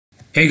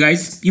Hey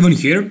guys, Ivan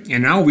here,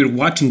 and now we're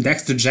watching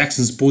Dexter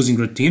Jackson's posing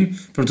routine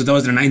from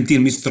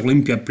 2019 Mr.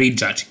 Olympia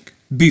Prejudging.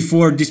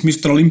 Before this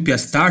Mr. Olympia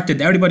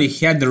started, everybody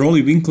had the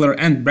Rolly Winkler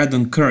and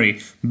Brandon Curry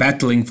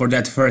battling for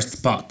that first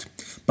spot.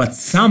 But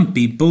some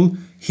people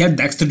had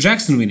Dexter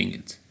Jackson winning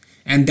it.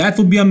 And that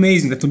would be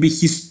amazing. That would be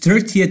his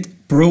 30th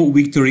pro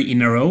victory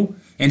in a row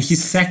and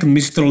his second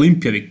Mr.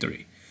 Olympia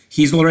victory.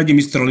 He's already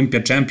Mr.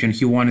 Olympia champion,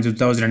 he won in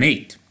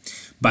 2008.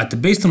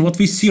 But based on what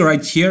we see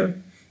right here,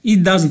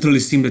 it doesn't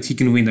really seem that he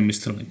can win the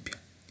Mr. Olympia.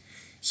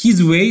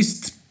 His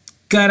waist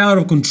got out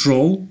of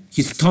control,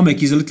 his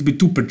stomach is a little bit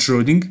too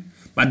protruding,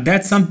 but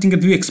that's something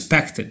that we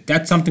expected.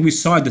 That's something we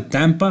saw at the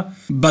Tampa,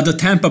 but the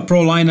Tampa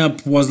Pro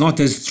lineup was not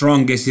as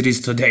strong as it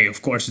is today,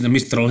 of course, in the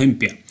Mr.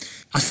 Olympia.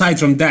 Aside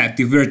from that,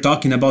 if we're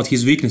talking about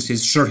his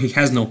weaknesses, sure, he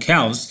has no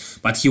calves,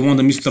 but he won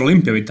the Mr.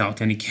 Olympia without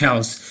any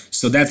calves,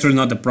 so that's really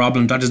not the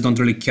problem. Judges don't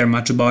really care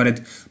much about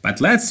it. But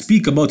let's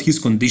speak about his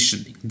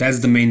conditioning, that's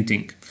the main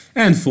thing.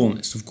 And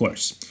fullness, of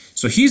course.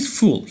 So he's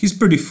full, he's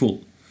pretty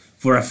full.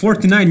 For a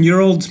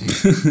 49-year-old,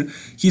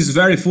 he's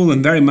very full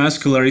and very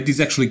muscular. It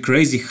is actually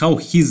crazy how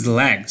his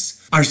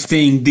legs are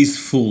staying this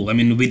full. I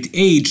mean, with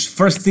age,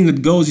 first thing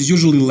that goes is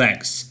usually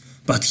legs.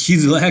 But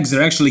his legs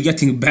are actually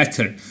getting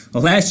better.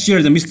 Last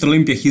year, the Mr.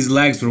 Olympia, his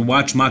legs were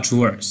much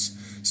worse.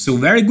 So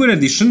very good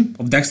addition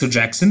of Dexter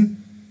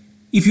Jackson.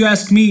 If you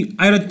ask me,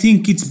 I don't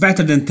think it's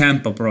better than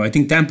Tampa Pro. I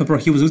think Tampa Pro,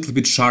 he was a little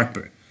bit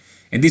sharper.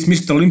 And this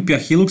Mr. Olympia,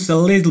 he looks a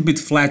little bit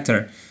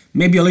flatter,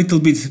 maybe a little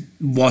bit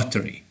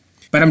watery.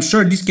 But I'm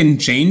sure this can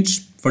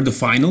change for the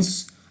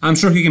finals. I'm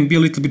sure he can be a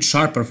little bit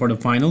sharper for the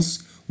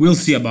finals. We'll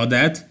see about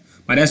that.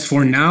 But as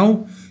for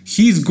now,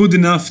 he's good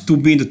enough to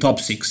be in the top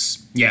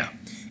 6. Yeah.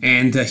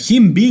 And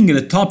him being in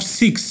the top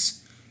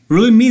 6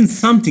 really means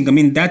something. I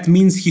mean, that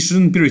means he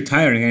shouldn't be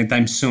retiring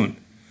anytime soon.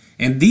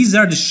 And these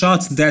are the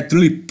shots that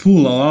really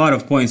pull a lot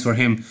of points for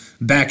him.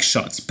 Back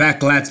shots,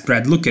 back lat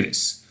spread, look at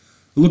this.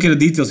 Look at the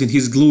details in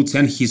his glutes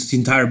and his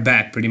entire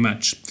back pretty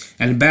much.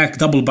 And back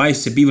double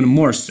bicep even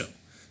more so.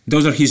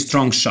 Those are his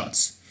strong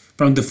shots.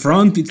 From the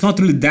front, it's not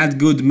really that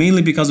good,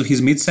 mainly because of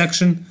his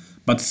midsection,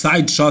 but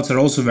side shots are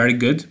also very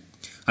good.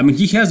 I mean,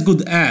 he has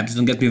good abs,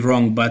 don't get me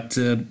wrong, but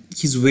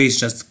his waist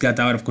just got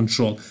out of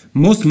control.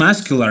 Most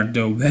muscular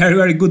though,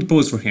 very good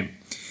pose for him.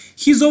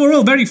 He's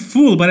overall very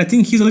full, but I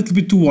think he's a little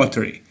bit too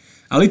watery.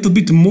 A little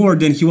bit more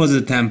than he was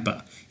at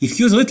Tampa. If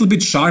he was a little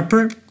bit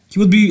sharper, he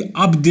would be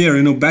up there,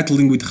 you know,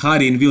 battling with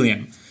Hardy and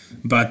William.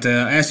 But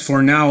as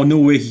for now, no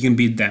way he can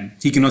beat them.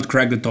 He cannot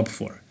crack the top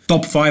 4.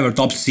 Top 5 or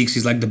top 6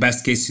 is like the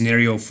best case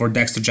scenario for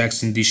Dexter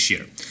Jackson this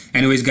year.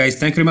 Anyways guys,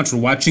 thank you very much for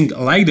watching.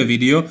 Like the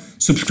video,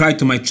 subscribe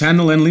to my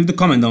channel and leave the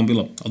comment down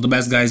below. All the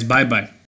best guys, bye bye.